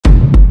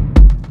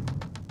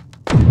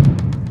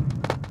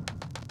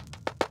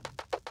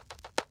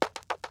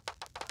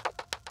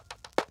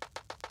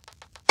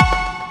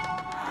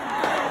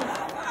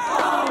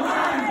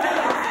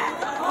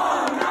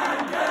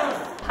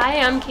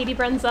I'm Katie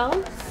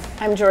Brenzel.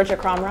 I'm Georgia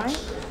Cromrye.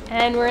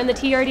 And we're in the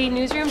TRD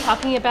newsroom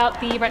talking about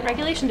the rent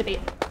regulation debate.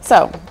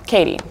 So,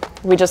 Katie,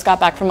 we just got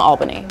back from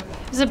Albany.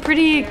 It was a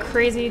pretty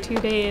crazy 2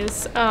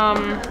 days.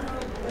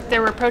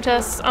 There were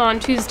protests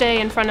on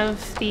Tuesday in front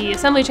of the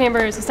Assembly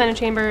chambers, the Senate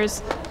chambers,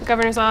 the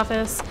governor's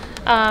office.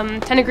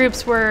 Tenant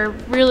groups were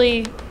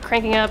really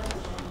cranking up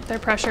their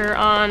pressure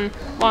on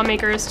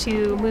lawmakers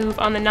to move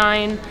on the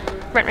 9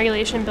 rent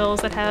regulation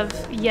bills that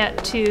have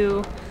yet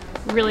to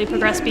really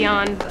progress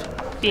beyond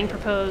being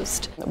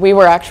proposed. We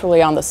were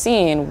actually on the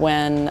scene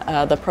when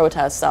the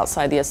protests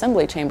outside the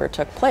Assembly chamber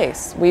took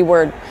place. We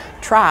were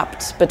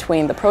trapped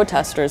between the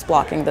protesters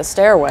blocking the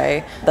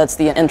stairway that's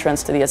the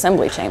entrance to the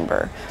Assembly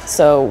chamber.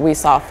 So we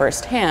saw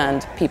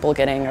firsthand people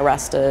getting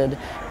arrested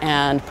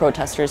and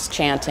protesters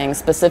chanting,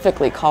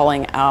 specifically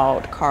calling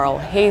out Carl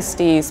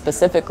Hastie,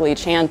 specifically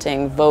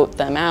chanting "vote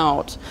them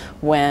out"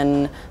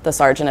 when the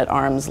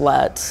sergeant-at-arms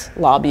let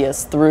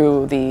lobbyists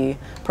through the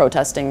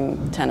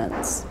protesting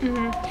tenants.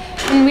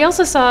 And we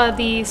also saw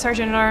the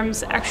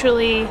sergeant-at-arms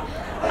actually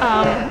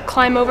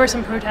climb over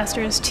some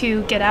protesters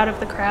to get out of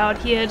the crowd.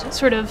 He had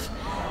sort of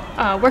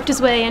worked his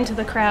way into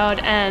the crowd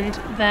and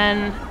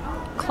then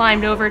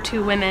climbed over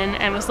 2 women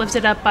and was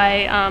lifted up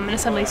by an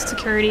Assembly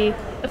security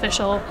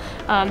official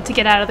to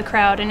get out of the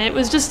crowd. And it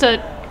was just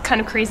a kind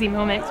of crazy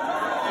moment.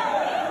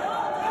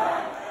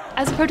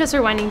 As the protests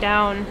were winding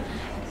down,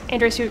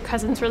 Andrew Stewart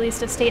Cousins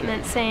released a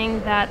statement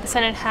saying that the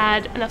Senate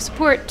had enough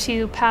support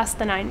to pass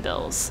the 9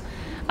 bills,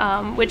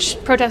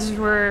 which protesters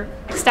were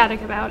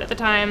ecstatic about at the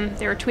time.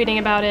 They were tweeting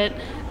about it.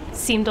 It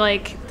seemed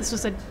like this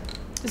was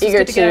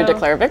eager to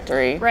declare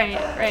victory. Right,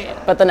 right.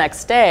 But the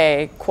next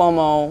day,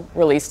 Cuomo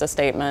released a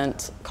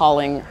statement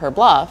calling her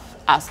bluff,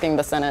 asking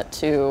the Senate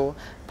to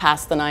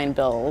pass the 9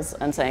 bills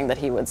and saying that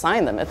he would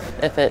sign them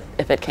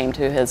if it came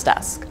to his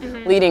desk,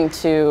 leading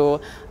to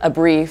a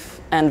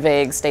brief and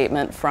vague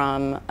statement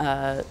from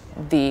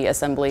the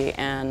Assembly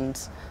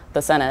and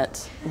the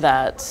Senate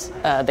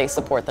that they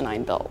support the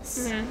 9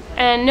 bills.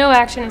 And no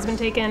action has been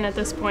taken at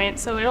this point,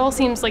 so it all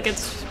seems like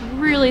it's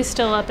really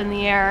still up in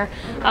the air.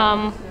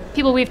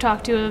 People we've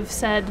talked to have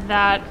said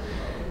that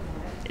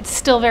it's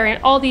still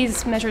all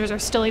these measures are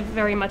still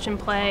very much in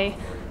play.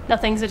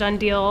 Nothing's a done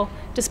deal,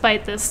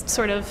 despite this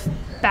sort of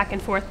back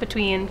and forth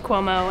between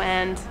Cuomo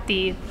and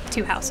the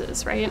 2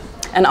 houses, right?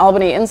 And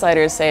Albany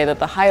insiders say that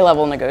the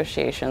high-level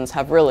negotiations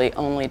have really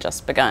only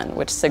just begun,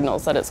 which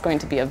signals that it's going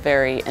to be a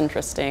very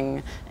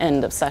interesting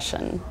end of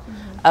session.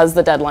 As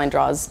the deadline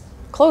draws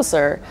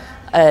closer,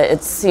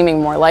 it's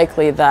seeming more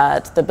likely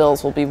that the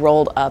bills will be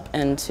rolled up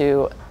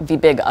into the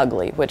Big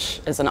Ugly,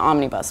 which is an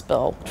omnibus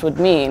bill, which would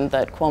mean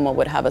that Cuomo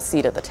would have a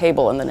seat at the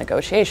table in the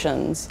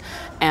negotiations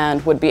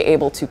and would be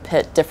able to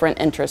pit different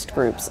interest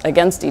groups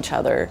against each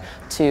other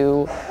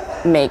to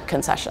make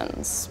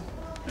concessions.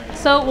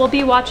 So we'll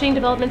be watching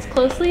developments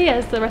closely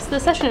as the rest of the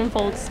session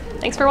unfolds.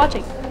 Thanks for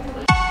watching.